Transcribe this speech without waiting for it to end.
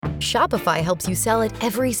Shopify helps you sell at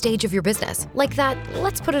every stage of your business. Like that,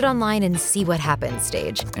 let's put it online and see what happens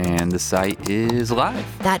stage. And the site is live.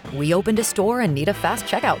 That we opened a store and need a fast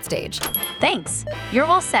checkout stage. Thanks. You're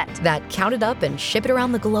all set. That count it up and ship it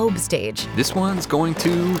around the globe stage. This one's going to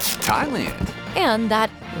Thailand. And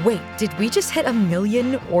that, wait, did we just hit 1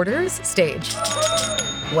 million orders stage?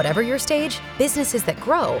 Whatever your stage, businesses that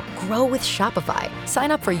grow with Shopify.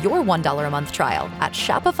 Sign up for your $1 a month trial at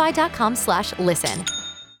shopify.com/listen.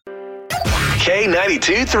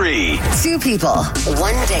 K92-3. Two people,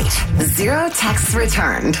 one date, 0 texts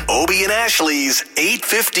returned. Obie and Ashley's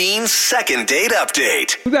 8:15 second date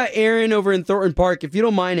update. We got Erin over in Thornton Park. If you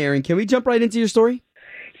don't mind, Erin, can we jump right into your story?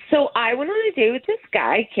 So I went on a date with this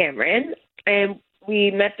guy, Cameron, and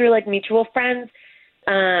we met through like mutual friends.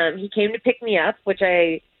 He came to pick me up, which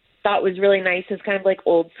I thought was really nice. It's kind of like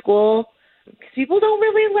old school because people don't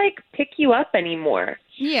really like pick you up anymore.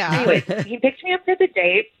 Yeah. Anyways, he picked me up for the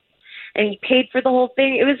date, and he paid for the whole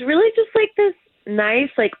thing. It was really just like this nice,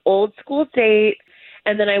 like old school date.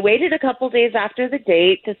 And then I waited a couple days after the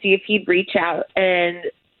date to see if he'd reach out,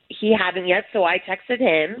 and he hadn't yet. So I texted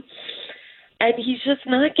him, and he's just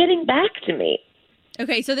not getting back to me.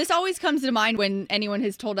 Okay, so this always comes to mind when anyone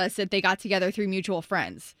has told us that they got together through mutual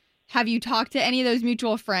friends. Have you talked to any of those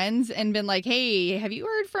mutual friends and been like, hey, have you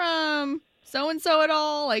heard from so-and-so at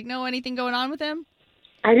all? Like, know anything going on with him?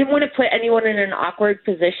 I didn't want to put anyone in an awkward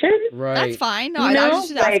position. Right. That's fine. No, I was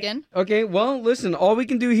just asking. Okay, well, listen, all we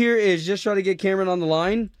can do here is just try to get Cameron on the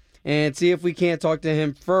line and see if we can't talk to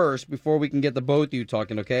him first before we can get the both of you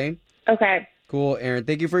talking, okay? Okay. Cool, Erin.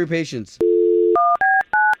 Thank you for your patience.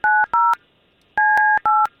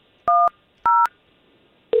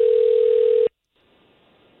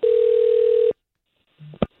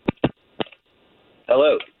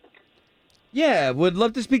 Hello. Yeah, would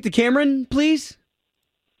love to speak to Cameron, please.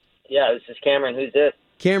 Yeah, this is Cameron. Who's this?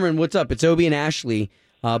 Cameron, what's up? It's Obie and Ashley.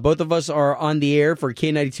 Both of us are on the air for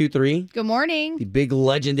K92.3. Good morning. The big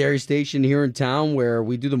legendary station here in town where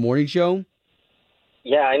we do the morning show.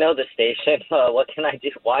 Yeah, I know the station. What can I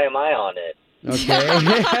do? Why am I on it?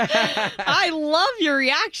 Okay. I love your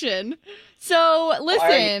reaction. So,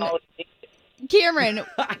 listen, Cameron,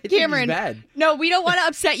 bad. No, we don't want to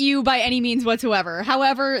upset you by any means whatsoever.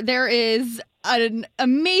 However, there is an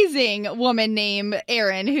amazing woman named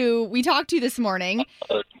Erin who we talked to this morning,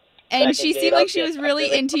 and she seemed like she was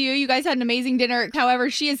really into you. You guys had an amazing dinner.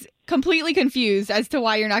 However, she is completely confused as to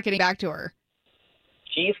why you're not getting back to her.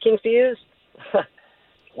 She's confused?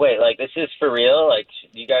 Wait, like this is for real? Like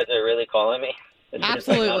you guys are really calling me? This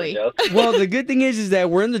Absolutely. Is, like, not a joke? Well, the good thing is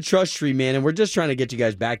that we're in the trust tree, man, and we're just trying to get you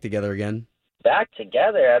guys back together again. Back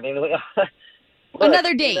together? I mean, look,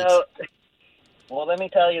 another date. Well, let me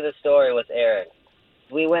tell you the story with Erin.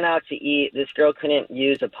 We went out to eat. This girl couldn't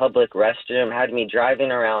use a public restroom, had me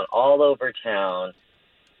driving around all over town.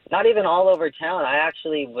 Not even all over town. I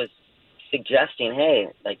actually was suggesting, hey,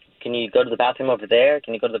 like, can you go to the bathroom over there?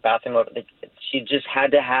 Can you go to the bathroom over there? She just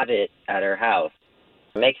had to have it at her house.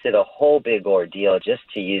 It makes it a whole big ordeal just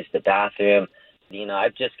to use the bathroom. You know,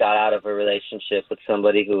 I've just got out of a relationship with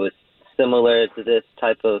somebody who was similar to this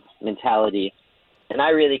type of mentality. And I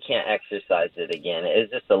really can't exercise it again.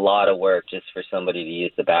 It's just a lot of work just for somebody to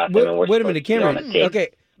use the bathroom. Wait a minute, Cameron. Okay,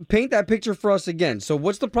 paint that picture for us again. So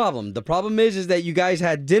what's the problem? The problem is that you guys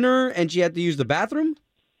had dinner and she had to use the bathroom?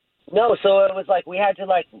 No, so it was like we had to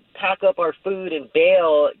like pack up our food and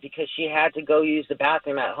bail because she had to go use the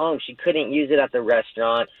bathroom at home. She couldn't use it at the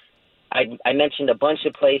restaurant. I mentioned a bunch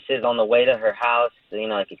of places on the way to her house, you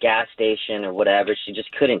know, like a gas station or whatever. She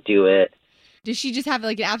just couldn't do it. Does she just have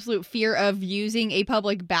like an absolute fear of using a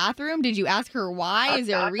public bathroom? Did you ask her why? Is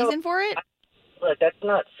there a reason for it? Look, that's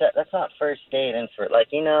not first date and for like,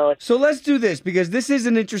 you know. So let's do this because this is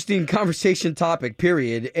an interesting conversation topic,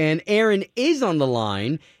 period. And Erin is on the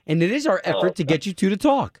line, and it is our effort to get you two to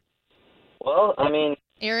talk. Well, I mean,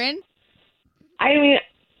 Erin? I mean,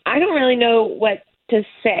 I don't really know what to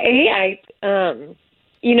say.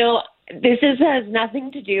 You know, this has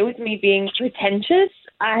nothing to do with me being pretentious.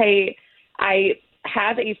 I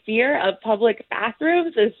have a fear of public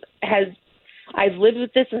bathrooms. I've lived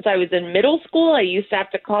with this since I was in middle school. I used to have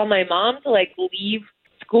to call my mom to like leave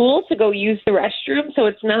school to go use the restroom. So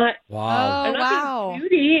it's not. Wow. I'm not being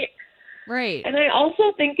snooty. Right. And I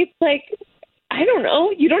also think it's like, I don't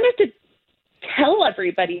know. You don't have to tell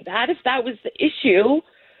everybody that if that was the issue.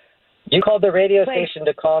 You called the radio station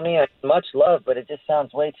to call me. Much love, but it just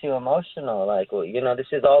sounds way too emotional. Like, well, you know, this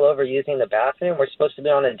is all over using the bathroom. We're supposed to be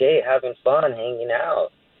on a date, having fun, hanging out.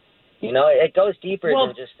 You know, it goes deeper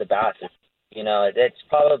than just the bathroom. You know, it's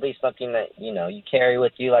probably something that, you know, you carry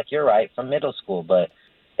with you, like you're right, from middle school. But,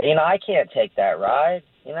 you know, I can't take that ride.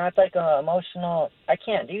 You know, it's like emotional. I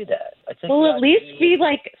can't do that. Well, at least be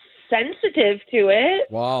like sensitive to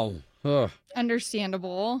it. Wow. Ugh.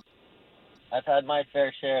 Understandable. I've had my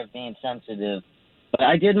fair share of being sensitive, but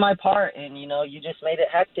I did my part, and you just made it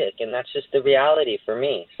hectic, and that's just the reality for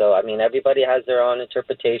me. So, I mean, everybody has their own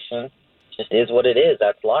interpretation. It just is what it is.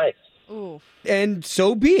 That's life. Oof. And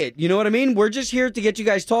so be it. You know what I mean? We're just here to get you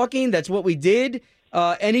guys talking. That's what we did.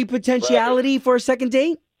 Any potentiality for a second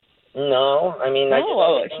date? No, I mean, I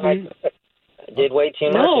did way too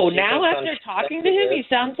much. No, now after talking to him, he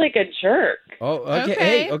sounds like a jerk. Oh, okay.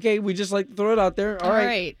 Hey, okay. We just like to throw it out there. All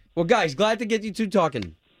right. Well, guys, glad to get you two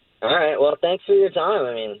talking. All right. Well, thanks for your time.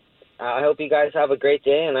 I mean, I hope you guys have a great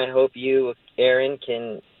day, and I hope you, Erin,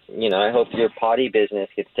 can, I hope your potty business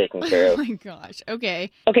gets taken care of. Oh, my gosh.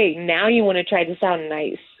 Okay. Okay, now you want to try to sound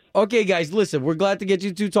nice. Okay, guys, listen, we're glad to get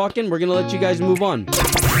you two talking. We're going to let you guys move on.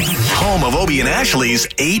 Home of Obie and Ashley's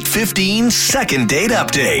 8:15 second date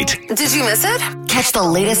update. Did you miss it? Catch the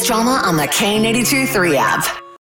latest drama on the K82 3 app.